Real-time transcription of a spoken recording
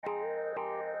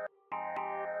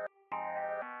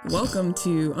Welcome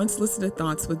to Unsolicited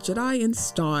Thoughts with Jedi and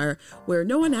Star, where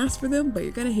no one asked for them, but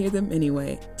you're going to hear them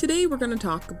anyway. Today, we're going to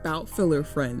talk about filler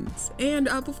friends. And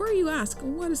before you ask,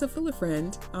 what is a filler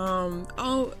friend?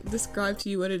 I'll describe to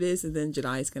you what it is, and then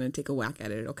Jedi is going to take a whack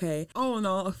at it, okay? All in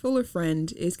all, a filler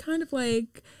friend is kind of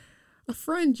like a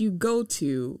friend you go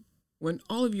to when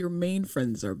all of your main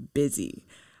friends are busy.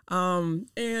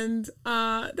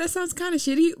 That sounds kind of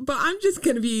shitty, but I'm just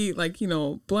gonna be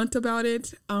blunt about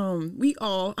it.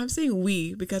 I'm saying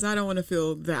we because I don't want to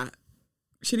feel that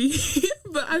shitty,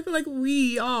 but I feel like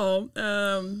we all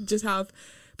just have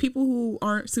people who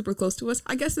aren't super close to us.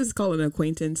 I guess this is called an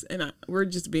acquaintance, and we're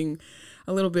just being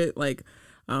a little bit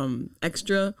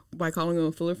extra by calling them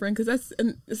a filler friend, because that's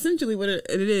essentially what it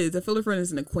is. A filler friend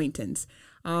is an acquaintance.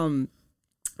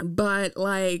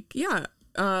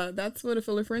 That's what a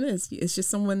filler friend is. It's just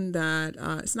someone that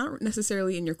it's not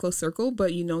necessarily in your close circle,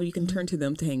 but you can turn to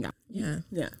them to hang out. Yeah.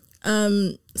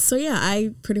 I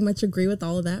I pretty much agree with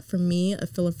all of that. For me, a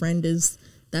filler friend is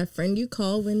that friend you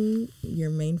call when your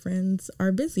main friends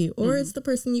are busy, or it's the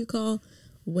person you call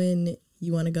when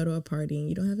you want to go to a party and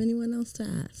you don't have anyone else to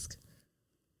ask.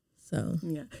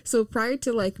 So prior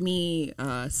to me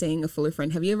saying a filler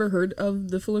friend, have you ever heard of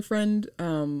the filler friend?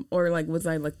 Or was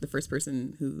I the first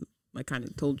person who kind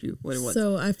of told you what it was?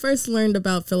 So I first learned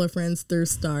about filler friends through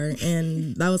Star,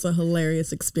 and that was a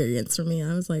hilarious experience for me.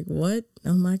 I was like, what?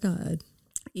 Oh my God.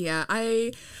 Yeah,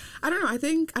 I don't know. I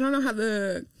don't know how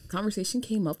the conversation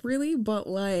came up really, but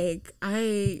I'm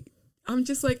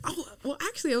just I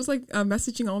was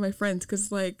messaging all my friends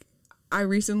because I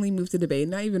recently moved to Dubai.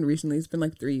 Not even recently, it's been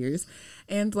 3 years.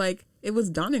 And it was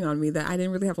dawning on me that I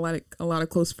didn't really have a lot of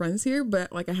close friends here, but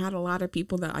I had a lot of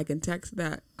people that I can text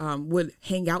that would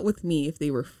hang out with me if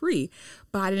they were free,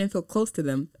 but I didn't feel close to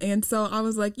them. And so I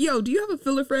was like, yo, do you have a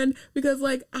filler friend? Because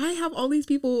I have all these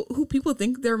people who people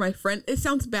think they're my friend. It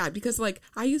sounds bad because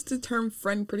I used to term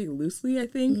friend pretty loosely, I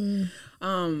think.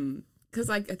 Because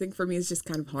I think for me it's just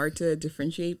kind of hard to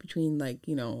differentiate between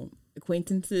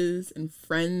acquaintances and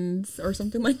friends or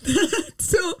something like that.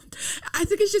 So I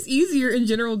think it's just easier in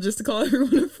general just to call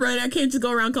everyone a friend. I can't just go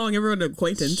around calling everyone an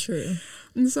acquaintance. True.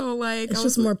 And so it's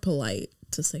just more polite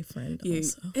to say friend. Yeah,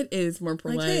 also. It is more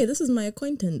polite. Hey, this is my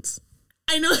acquaintance.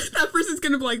 I know that person's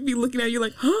gonna be looking at you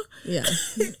huh? Yeah.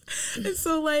 And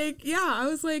so I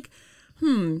was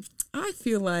I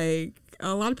feel like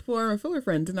a lot of people are my filler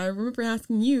friends, and I remember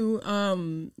asking you,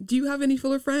 do you have any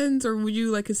filler friends, or would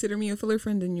you consider me a filler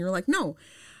friend? And you're like, no.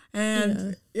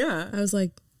 And yeah. I was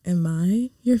like, am I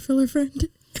your filler friend?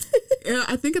 Yeah,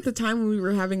 I think at the time when we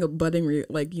were having a budding,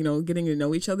 getting to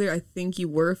know each other, I think you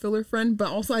were a filler friend,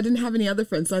 but also I didn't have any other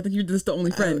friends, so I think you were just the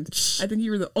only friend. Ouch. I think you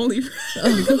were the only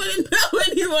friend because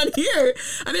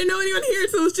I didn't know anyone here.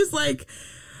 So it's just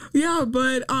yeah,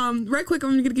 but right quick, I'm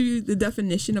going to give you the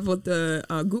definition of what the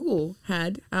Google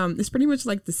had. It's pretty much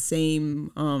the same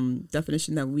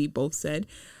definition that we both said.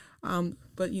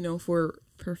 But, for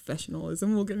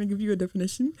professionalism, we're going to give you a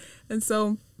definition. And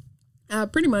so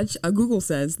pretty much Google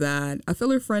says that a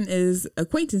filler friend is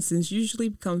acquaintances usually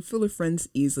become filler friends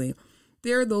easily.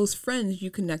 They're those friends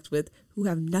you connect with who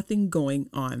have nothing going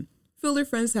on. Filler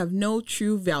friends have no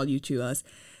true value to us.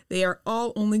 They are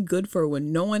all only good for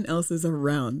when no one else is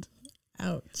around.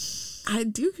 Ouch. I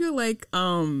do feel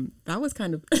that was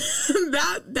kind of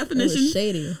that definition. It was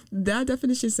shady. That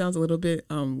definition sounds a little bit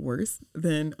worse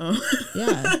than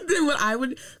than what I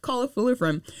would call a filler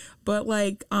friend. But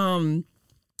can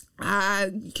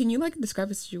you describe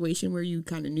a situation where you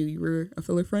kind of knew you were a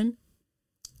filler friend?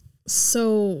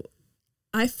 So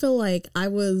I feel like I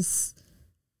was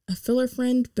a filler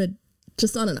friend, but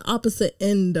just on an opposite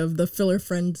end of the filler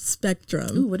friend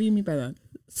spectrum. Ooh, what do you mean by that?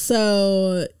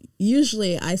 So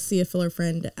usually I see a filler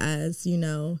friend as,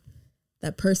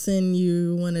 that person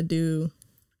you want to do,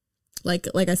 like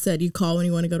I said, you call when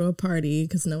you want to go to a party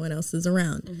because no one else is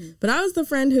around. Mm-hmm. But I was the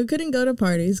friend who couldn't go to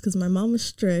parties because my mom was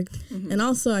strict. Mm-hmm. And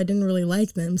also I didn't really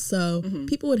like them. So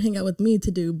people would hang out with me to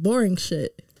do boring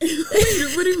shit.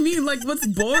 Wait, what do you mean? What's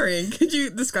boring? Could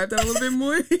you describe that a little bit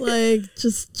more?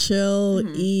 Just chill,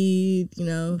 eat,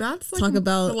 That's talk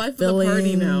about the life feelings. Of the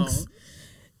party now.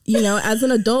 As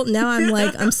an adult now,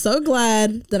 I'm so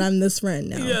glad that I'm this friend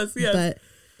now. Yes. But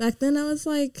back then I was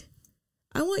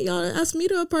I want y'all to ask me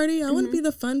to a party. I want to be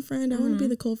the fun friend. I want to be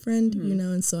the cool friend,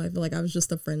 and so I feel like I was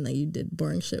just a friend that you did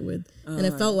boring shit with. And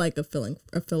it felt like a filler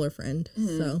friend.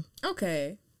 So.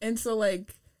 Okay. And so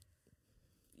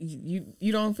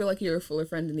you don't feel like you're a filler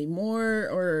friend anymore,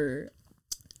 or?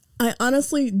 I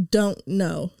honestly don't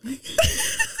know.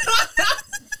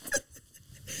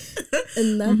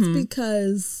 And that's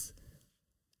because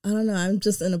I don't know. I'm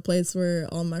just in a place where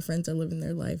all my friends are living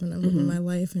their life and I'm living my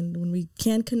life. And when we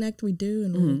can connect, we do.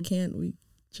 And when we can't, we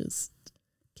just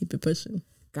keep it pushing.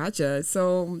 Gotcha.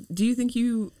 So do you think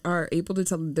you are able to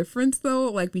tell the difference, though,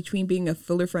 like between being a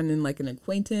filler friend and like an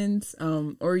acquaintance?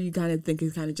 Or you kind of think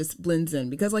it kind of just blends in?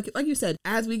 Because like you said,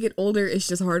 as we get older, it's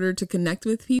just harder to connect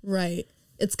with people. Right.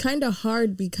 It's kind of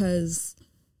hard because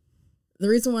the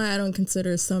reason why I don't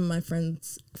consider some of my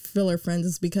friends filler friends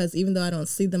is because even though I don't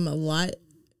see them a lot,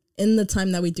 in the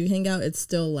time that we do hang out, it's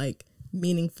still like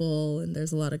meaningful and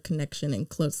there's a lot of connection and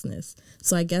closeness.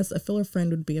 So I guess a filler friend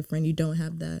would be a friend you don't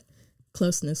have that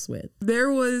closeness with.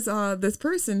 There was this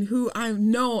person who I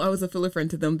know I was a filler friend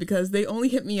to them because they only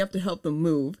hit me up to help them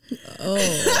move.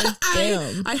 Oh,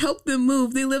 damn. I helped them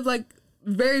move. They live like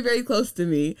very, very close to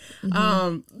me.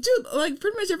 Dude, like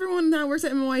pretty much everyone that works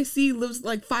at NYC lives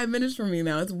like 5 minutes from me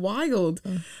now. It's wild.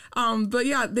 But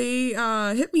yeah, they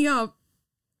hit me up.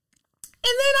 And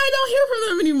then I don't hear from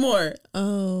them anymore.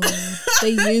 Oh,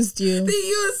 they used you. They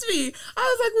used me.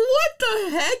 I was like, what the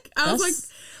heck? I was like,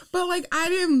 but like I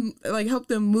didn't like help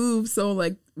them move so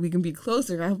like we can be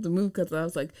closer. I helped them move because I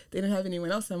was like, they didn't have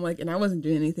anyone else. I'm like, and I wasn't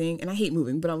doing anything. And I hate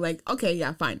moving, but I'm like, okay,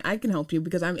 yeah, fine. I can help you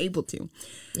because I'm able to.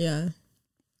 Yeah.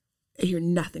 I hear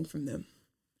nothing from them.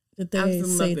 Did they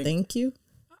say thank you?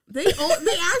 They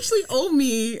actually owe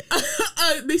me.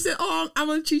 They said, "Oh, I'm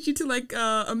gonna treat you to like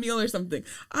a meal or something."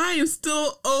 I am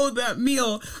still owed that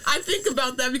meal. I think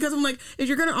about that because I'm like, if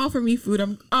you're gonna offer me food,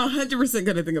 I'm 100%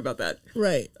 gonna think about that.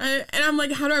 Right. And I'm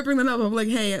like, how do I bring that up? I'm like,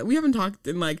 hey, we haven't talked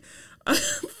in like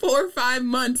 4 or 5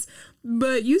 months,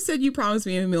 but you said you promised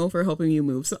me a meal for helping you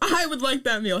move, so I would like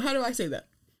that meal. How do I say that?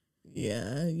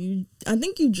 Yeah, I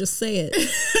think you just say it.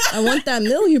 I want that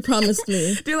meal you promised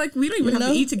me. They're like, we don't even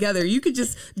have to eat together. You could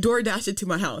just DoorDash it to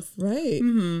my house. Right.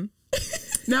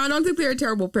 Now, I don't think they're a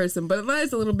terrible person, but that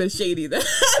is a little bit shady.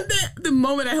 The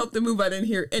moment I helped them move, I didn't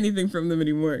hear anything from them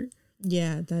anymore.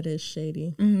 Yeah, that is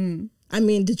shady. I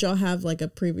mean, did y'all have like a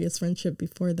previous friendship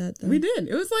before that, though? We did.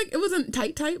 It was like, it wasn't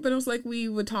tight, but it was like we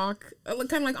would talk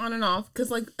kind of like on and off because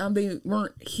like they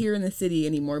weren't here in the city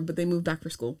anymore, but they moved back for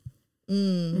school.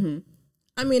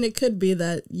 I mean, it could be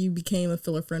that you became a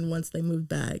filler friend once they moved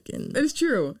back. And it's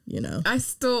true. You know. I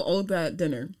still owe that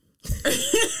dinner.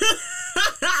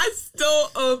 I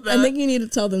still owe that. I think you need to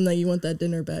tell them that you want that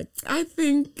dinner back. I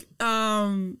think,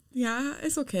 yeah,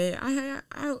 it's okay.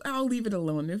 I'll leave it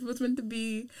alone if it was meant to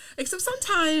be. Except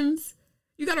sometimes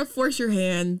you gotta force your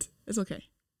hand. It's okay.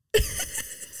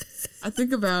 I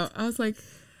was like,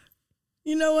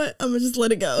 you know what? I'm gonna just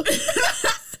let it go.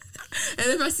 And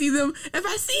if I see you,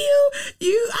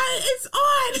 it's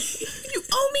on. You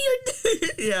owe me your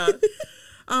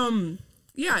dinner.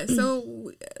 Yeah.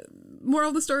 So moral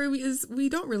of the story is we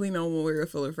don't really know when we're a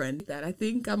filler friend. That I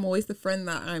think I'm always the friend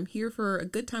that I'm here for a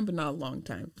good time, but not a long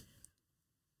time.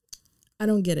 I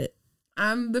don't get it.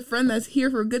 I'm the friend that's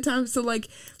here for a good time. So like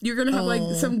you're gonna have like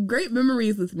some great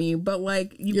memories with me, but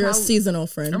like you're a seasonal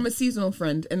friend. I'm a seasonal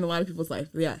friend in a lot of people's life.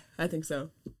 Yeah, I think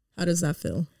so. How does that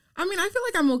feel? I mean, I feel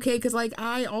like I'm okay because, like,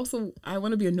 I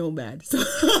want to be a nomad. So,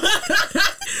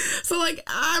 so like,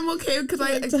 I'm okay because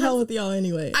to hell with y'all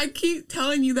anyway. I keep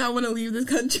telling you that I want to leave this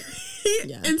country.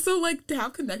 Yeah. And so, like, to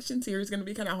have connections here is going to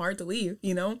be kind of hard to leave,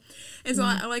 you know? And so,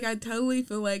 I totally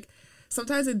feel like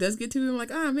sometimes it does get to me. I'm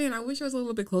like, oh, man, I wish I was a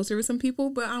little bit closer with some people.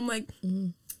 But I'm like,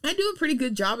 I do a pretty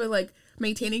good job at, like,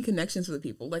 maintaining connections with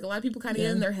people. Like, a lot of people kind of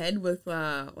get in their head with,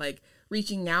 like,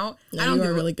 reaching out. No, you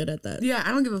are really good at that. Yeah,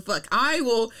 I don't give a fuck. I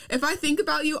will, if I think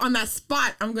about you on that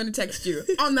spot, I'm going to text you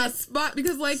on that spot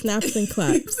because like. Snaps and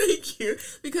claps. Thank you.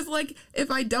 Because like, if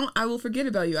I don't, I will forget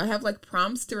about you. I have like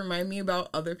prompts to remind me about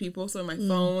other people. So on my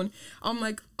phone, I'm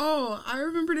like, oh, I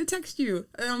remember to text you.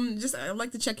 I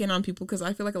like to check in on people because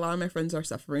I feel like a lot of my friends are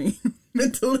suffering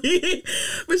mentally,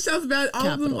 which sounds bad. All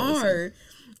of them are.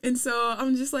 And so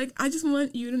I'm just like, I just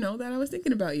want you to know that I was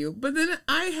thinking about you. But then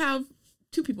I have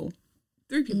 3 people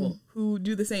who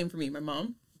do the same for me. My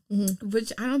mom,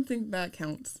 which I don't think that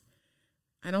counts.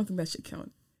 I don't think that should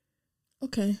count.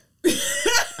 Okay.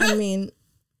 I mean,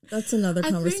 that's another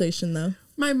conversation though.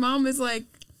 My mom is like,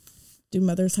 do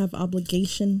mothers have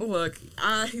obligation? Look,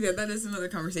 yeah, that is another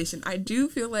conversation. I do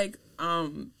feel like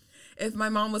if my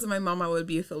mom wasn't my mom, I would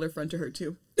be a filler friend to her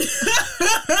too.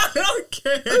 I don't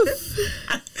care.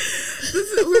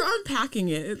 We're unpacking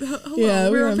it. Hello, yeah,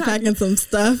 we're unpacking some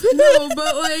stuff. No,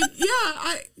 but like,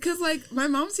 yeah, because like my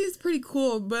mom seems pretty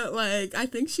cool, but like I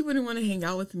think she wouldn't want to hang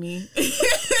out with me.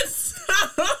 So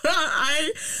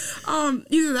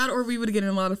either that or we would get in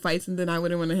a lot of fights, and then I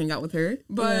wouldn't want to hang out with her.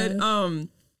 But I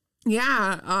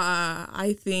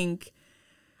think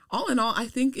all in all, I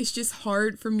think it's just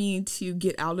hard for me to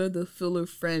get out of the filler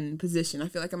friend position. I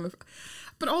feel like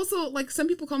but also like some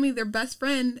people call me their best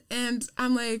friend and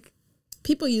I'm like,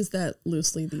 people use that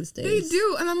loosely these days. they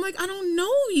do. And I'm like, I don't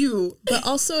know you. But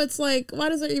also it's like, why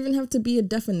does there even have to be a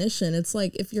definition? It's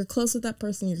like, if you're close with that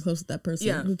person, you're close with that person.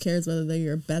 Yeah. Who cares whether they're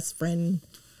your best friend,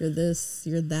 you're this,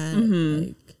 you're that.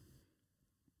 Like,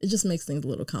 it just makes things a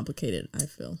little complicated, I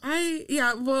feel.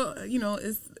 Well, you know,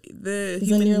 it's the Then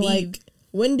human you're need. like,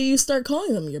 when do you start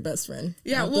calling them your best friend?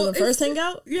 Yeah, After well, the first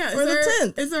hangout? Yeah, or the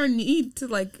 10th? It's our need to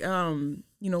like,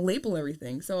 you know, label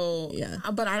everything. So Yeah.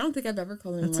 But I don't think I've ever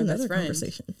called anyone That's my another best friend.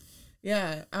 conversation.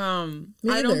 Yeah.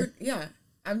 Me I don't. either. Yeah.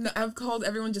 I've called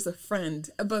everyone just a friend,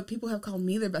 but people have called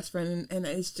me their best friend, and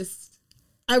it's just.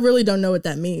 I really don't know what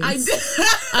that means.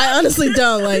 I honestly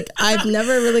don't. Like, I've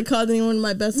never really called anyone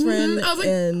my best friend. I was like,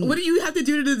 and what do you have to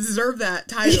do to deserve that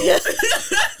title?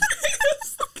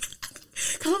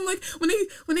 Cause I'm like,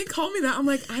 when they call me that, I'm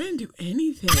like, I didn't do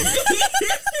anything.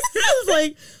 It's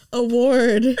like,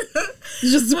 award.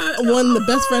 You just won the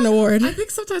best friend award. I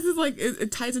think sometimes it's like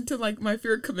it ties into like my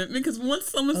fear of commitment. Because once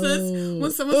someone says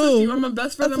you are my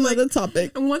best friend, That's I'm like, another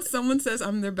topic. and once someone says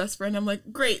I'm their best friend, I'm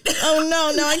like, great. Oh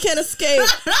no, I can't escape.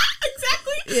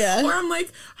 Exactly. Yeah. Or I'm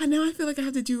like, I feel like I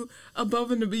have to do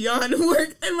above and beyond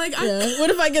work, and like, What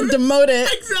if I get demoted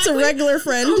to regular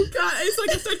friend? Oh god, it's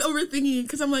like I start overthinking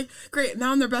because I'm like, great,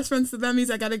 now I'm their best friend, so that means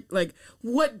I gotta like,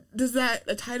 what does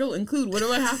that title include? What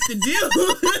do I have to do?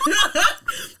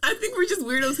 I think we're just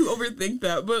weirdos who overthink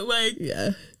that, but like,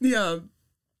 yeah.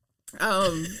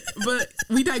 But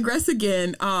we digress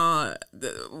again. I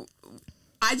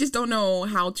just don't know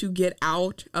how to get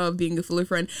out of being a filler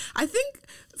friend. I think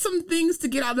some things to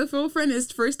get out of the filler friend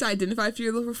is first to identify if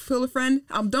you're a filler friend.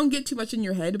 Don't get too much in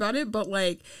your head about it, but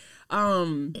like,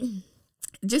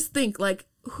 just think like,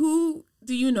 who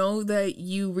do you know that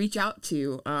you reach out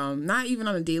to, not even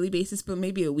on a daily basis, but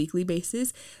maybe a weekly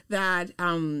basis, that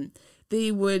they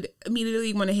would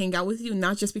immediately want to hang out with you,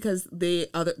 not just because their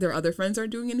other friends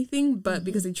aren't doing anything, but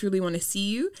because they truly want to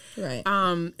see you. Right.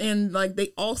 And like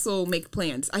they also make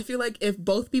plans. I feel like if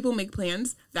both people make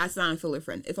plans, that's not a filler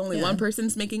friend. If only one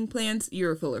person's making plans,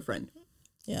 you're a filler friend.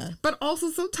 Yeah. But also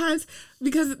sometimes,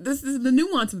 because this is the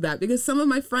nuance of that, because some of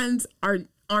my friends aren't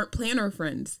planner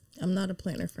friends. I'm not a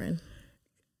planner friend.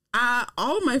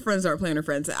 All of my friends aren't planner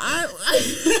friends.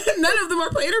 None of them are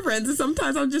planner friends. And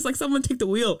sometimes I'm just like, someone take the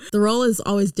wheel. The role is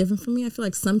always different for me. I feel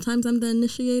like sometimes I'm the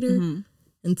initiator,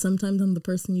 and sometimes I'm the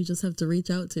person you just have to reach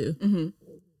out to. Mm-hmm.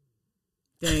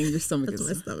 Dang, your stomach That's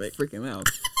is my stomach. freaking out.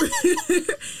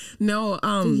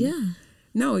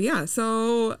 No, yeah.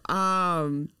 So,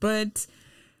 but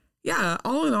yeah,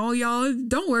 all in all, y'all,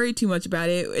 don't worry too much about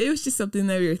it. It was just something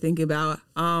that we were thinking about.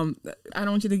 I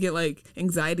don't want you to get like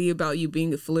anxiety about you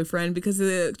being a filler friend, because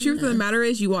the truth of the matter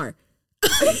is you are.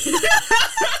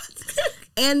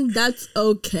 And that's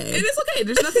okay. It is okay.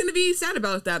 There's nothing to be sad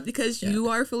about that, because you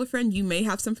are a filler friend. You may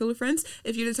have some filler friends.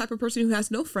 If you're the type of person who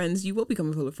has no friends, you will become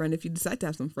a filler friend if you decide to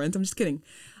have some friends. I'm just kidding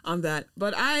on that.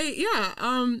 But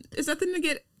it's nothing to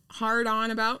get hard on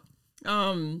about.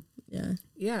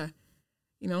 Yeah.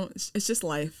 You know, it's just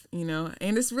life, you know,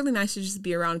 and it's really nice to just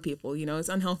be around people. You know, it's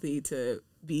unhealthy to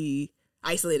be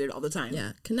isolated all the time.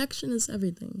 Yeah. Connection is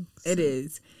everything. So. It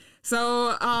is.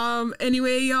 So,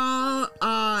 anyway, y'all,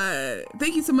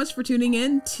 thank you so much for tuning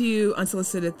in to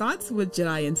Unsolicited Thoughts with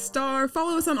Jedi and Star.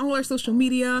 Follow us on all our social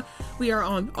media. We are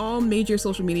on all major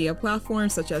social media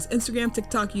platforms such as Instagram,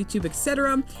 TikTok, YouTube,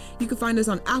 etc. You can find us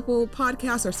on Apple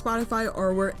Podcasts or Spotify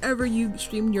or wherever you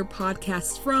stream your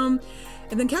podcasts from.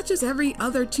 And then catch us every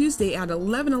other Tuesday at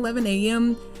 11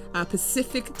 a.m.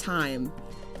 Pacific time.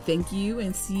 Thank you,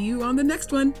 and see you on the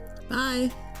next one.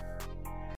 Bye.